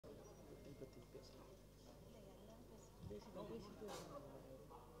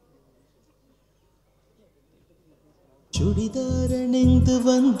சுடிதார் அணிந்து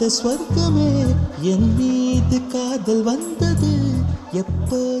வந்த ஸ்வர்க்கமே என் மீது காதல் வந்தது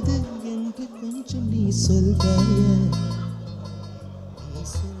எப்போது என்று கொஞ்சம் நீ சொல்வாய.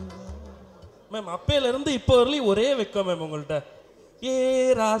 மேம் அப்பையில இருந்து இப்போ வரலையும் ஒரே வெக்கம் மேம் உங்கள்கிட்ட. ஏ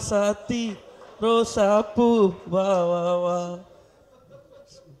ராசாத்தி ரோசா பூ வா வா வா.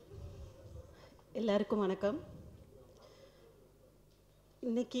 எல்லாருக்கும் வணக்கம்.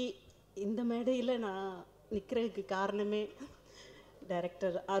 இன்னைக்கு இந்த மேடையில் நான் நிற்கிறதுக்கு காரணமே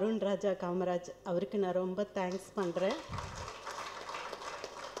டைரக்டர் அருண் ராஜா காமராஜ் அவருக்கு நான் ரொம்ப தேங்க்ஸ் பண்ணுறேன்.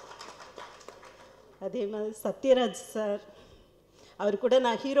 அதே மாதிரி சத்யராஜ் சார் அவர் கூட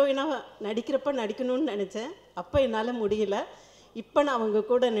நான் ஹீரோயினாக நடிக்கிறப்ப நடிக்கணும்னு நினச்சேன். அப்போ என்னால் முடியல. இப்போ நான் அவங்க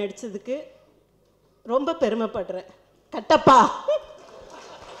கூட நடித்ததுக்கு ரொம்ப பெருமைப்படுறேன். கட்டப்பா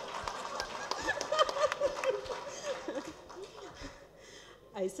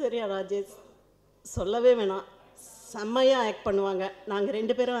ஐஸ்வர்யா ராஜேஷ் சொல்லவே வேணாம், செம்மையாக ஆக்ட் பண்ணுவாங்க. நாங்கள்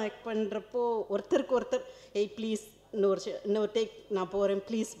 2 பேரும் ஆக்ட் பண்ணுறப்போ ஒருத்தருக்கு ஒருத்தர் ஏய் ப்ளீஸ் இன்னொரு டேக் நான் போகிறேன்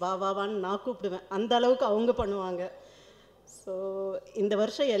ப்ளீஸ் வா வா வான்னு நான் கூப்பிடுவேன். அந்த அளவுக்கு அவங்க பண்ணுவாங்க. ஸோ இந்த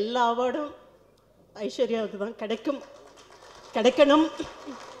வருஷம் எல்லா அவார்டும் ஐஸ்வர்யாவுக்கு தான் கிடைக்கணும்.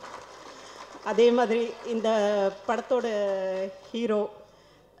 அதே மாதிரி இந்த படத்தோட ஹீரோ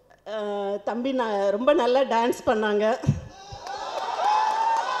தம்பி ரொம்ப நல்லா டான்ஸ் பண்ணாங்க.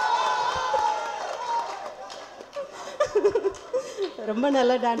 ரொம்ப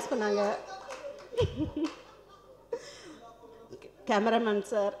நல்லா டான்ஸ் பண்ணாங்க. கேமராமேன்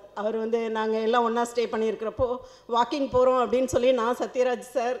சார் அவர் நாங்கள் எல்லாம் ஒன்றா ஸ்டே பண்ணியிருக்கிறப்போ வாக்கிங் போகிறோம் அப்படின்னு சொல்லி நான் சத்யராஜ்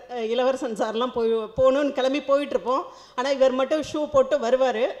சார் இளவரசன் சார்லாம் போகணுன்னு கிளம்பி போயிட்டுருப்போம். ஆனால் இவர் மட்டும் ஷூ போட்டு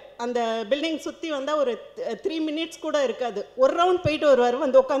வருவார். அந்த பில்டிங் சுற்றி வந்தால் ஒரு 3 மினிட்ஸ் கூட இருக்காது. ஒரு ரவுண்ட் போயிட்டு வருவார்,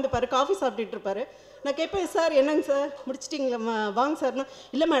 உட்காந்துப்பார், காஃபி சாப்பிட்டுட்டு இருப்பார். நான் கேட்பேன் சார் என்னங்க சார் முடிச்சிட்டிங்களா வாங்க சார்னா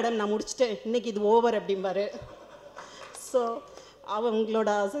இல்லை மேடம் நான் முடிச்சிட்டேன் இன்னைக்கு இது ஓவர் அப்படிம்பாரு. ஸோ அவங்களோட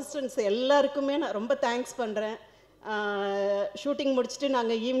அசிஸ்டன்ஸ் எல்லாருக்குமே நான் ரொம்ப தேங்க்ஸ் பண்ணுறேன். ஷூட்டிங் முடிச்சுட்டு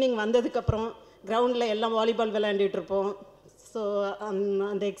நாங்கள் ஈவினிங் வந்ததுக்கப்புறம் கிரவுண்டில் எல்லாம் வாலிபால் விளையாண்டுட்ருப்போம். ஸோ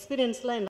அந்த எக்ஸ்பீரியன்ஸ்லாம்